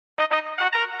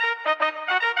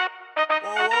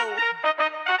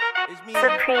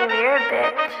Supreme, you're a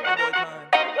bitch.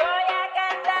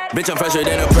 Bitch, I'm fresher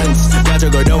than a prince. Got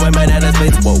your girl doing banana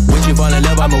splits. Whoa, when she fall in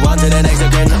love, I move on to the next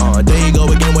again. There you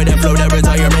go again with that flow, that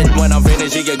retirement. When I'm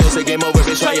finished, she get ghosted, game over,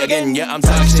 bitch, try again. Yeah, I'm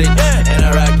toxic, and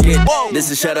I rock it.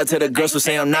 This is shout out to the girls who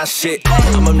say I'm not shit.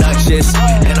 I'm obnoxious,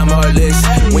 and I'm heartless.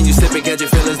 When you slip and catch your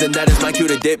feelings, then that is my cue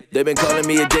to dip. They been calling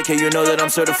me a dickhead, you know that I'm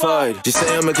certified. Just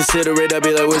say I'm inconsiderate, I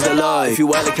be like, where's the lie? If you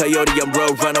wild like coyote, I'm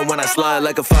road runner when I slide.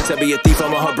 Like a fox, I be a thief,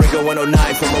 I'm a heartbreaker with no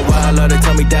knife. From a while, they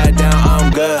tell me die down,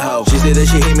 I'm good, ho. She said that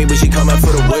she hate me, but she come out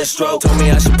for the worst stroke. Told me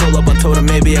I should pull up, I told her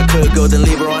maybe I could go. Then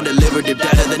leave her on delivered, dip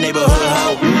out of the neighborhood,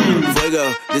 ho.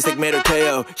 Fuego, this thing made her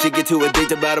KO. She get too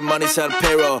addicted about the money side of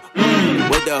payroll.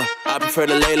 Wait though, I prefer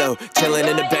to lay low. Chillin'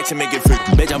 in the back to make it free.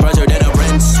 Bitch, I'm fresher than a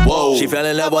rinse. Whoa. She fell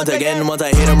in love once again. Once I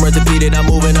hit him, repeated, I'm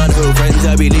moving on to her friends.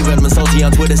 I be leaving them salty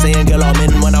on Twitter saying, girl, I'm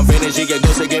in. When I'm finished, she get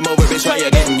ghosted, game over, bitch, try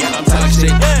again. Yeah, I'm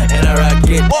toxic, and I rock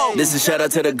it. This is shout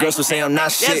out to the girls who say I'm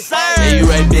not shit. Yeah, you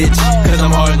right, bitch, cause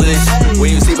I'm heartless.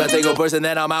 When you see my take a person,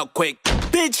 then I'm out quick.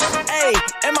 Bitch, ayy,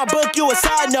 in my book, you a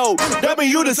side note. That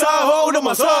mean you the side hoe to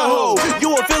my side hoe.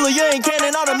 You a filler, you ain't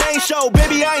canon on the main show.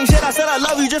 Baby, I ain't shit, I said I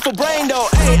love you just for brain though.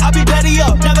 Ayy, I be petty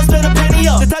up, never spend a penny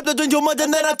up. The type to drink your month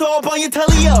and then I throw up on your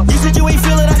telly up. You said you ain't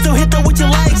feel it, I still hit them with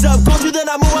your legs up. Go through, then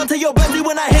I move on to your bestie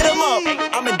when I hit him up.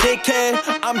 I'm a dickhead,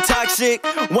 I'm toxic.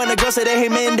 When a girl say they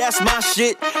hate men, that's my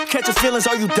shit. Catch your feelings,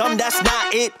 are you dumb? That's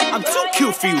not it. I'm too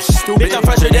cute for you, stupid. Bitch, I'm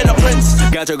fresher than a prince.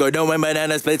 Got your girl doing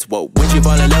banana splits. Whoa, when she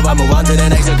fall in love, I move on to the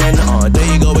next again.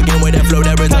 There you go again with that flow,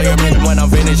 that retirement. When I'm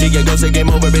finished, she get ghosted, game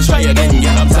over, bitch, try again.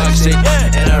 Yeah, I'm toxic,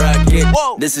 and I rock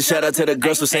it. This is shout out to the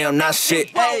girls who say I'm not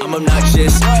shit. I'm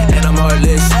obnoxious, and I'm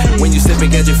heartless. When you slip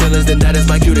and catch your feelings, then that is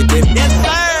my cue to dip. Yes,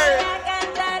 sir.